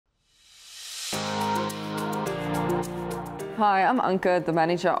Hi, I'm Anke, the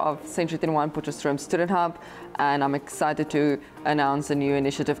manager of Century 21 Potchefstroom Student Hub, and I'm excited to announce a new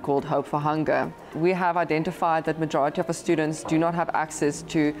initiative called Hope for Hunger. We have identified that majority of our students do not have access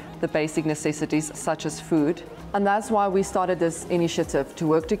to the basic necessities such as food, and that's why we started this initiative to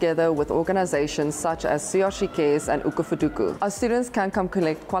work together with organizations such as CRC Cares and Ukufuduku. Our students can come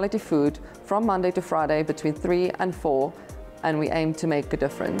collect quality food from Monday to Friday between 3 and 4, and we aim to make a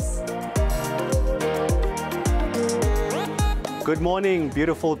difference. Good morning,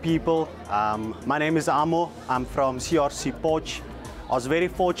 beautiful people. My name is Amo. I'm from CRC Poch. I was very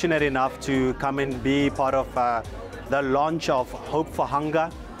fortunate enough to come and be part of the launch of Hope for Hunger,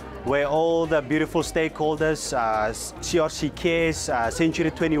 where all the beautiful stakeholders, CRC Cares,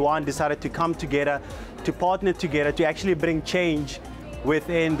 Century 21 decided to come together, to partner together, to actually bring change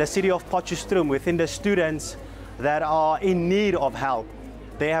within the city of Potchefstroom, within the students that are in need of help.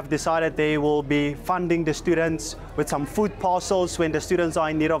 They have decided they will be funding the students with some food parcels when the students are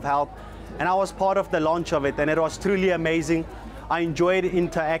in need of help. And I was part of the launch of it, and it was truly amazing. I enjoyed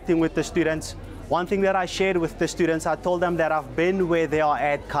interacting with the students. One thing that I shared with the students, I told them that I've been where they are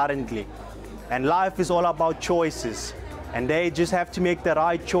at currently. And life is all about choices. And they just have to make the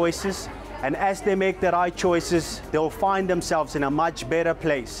right choices. And as they make the right choices, they'll find themselves in a much better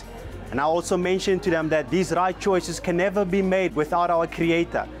place. And I also mentioned to them that these right choices can never be made without our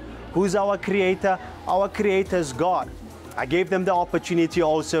Creator. Who's our Creator? Our Creator is God. I gave them the opportunity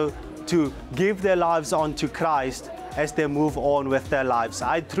also to give their lives on to Christ as they move on with their lives.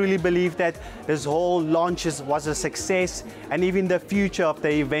 I truly believe that this whole launch was a success, and even the future of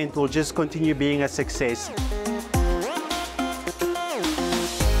the event will just continue being a success.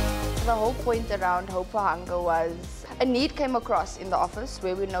 The whole point around Hope for Hunger was a need came across in the office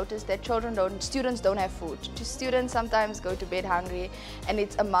where we noticed that students don't have food. Students sometimes go to bed hungry, and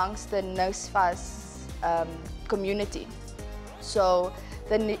it's amongst the NSFAS community. So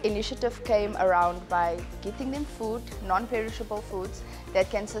the initiative came around by getting them food, non-perishable foods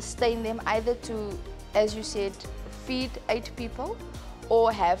that can sustain them either to, as you said, feed 8 people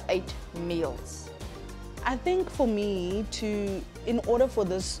or have 8 meals. I think for me, in order for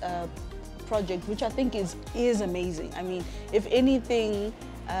this project, which I think is amazing. I mean, if anything,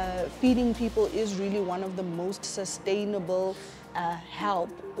 feeding people is really one of the most sustainable help,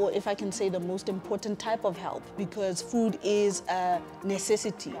 or if I can say the most important type of help, because food is a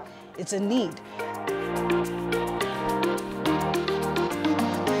necessity, it's a need.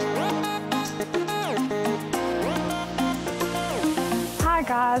 Hi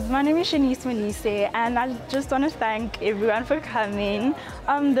guys, my name is Shanice Manise, and I just want to thank everyone for coming.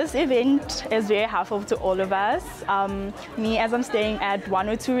 This event is very helpful to all of us. Me, as I'm staying at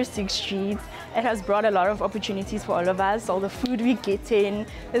 102 Resix Street, it has brought a lot of opportunities for all of us. All the food we get in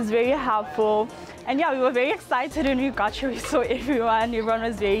is very helpful. And yeah, we were very excited when we got here. We saw everyone. Everyone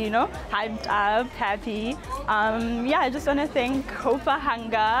was very, hyped up, happy. Yeah, I just want to thank Hope for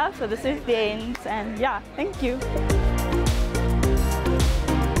Hunger for this event. And yeah, thank you.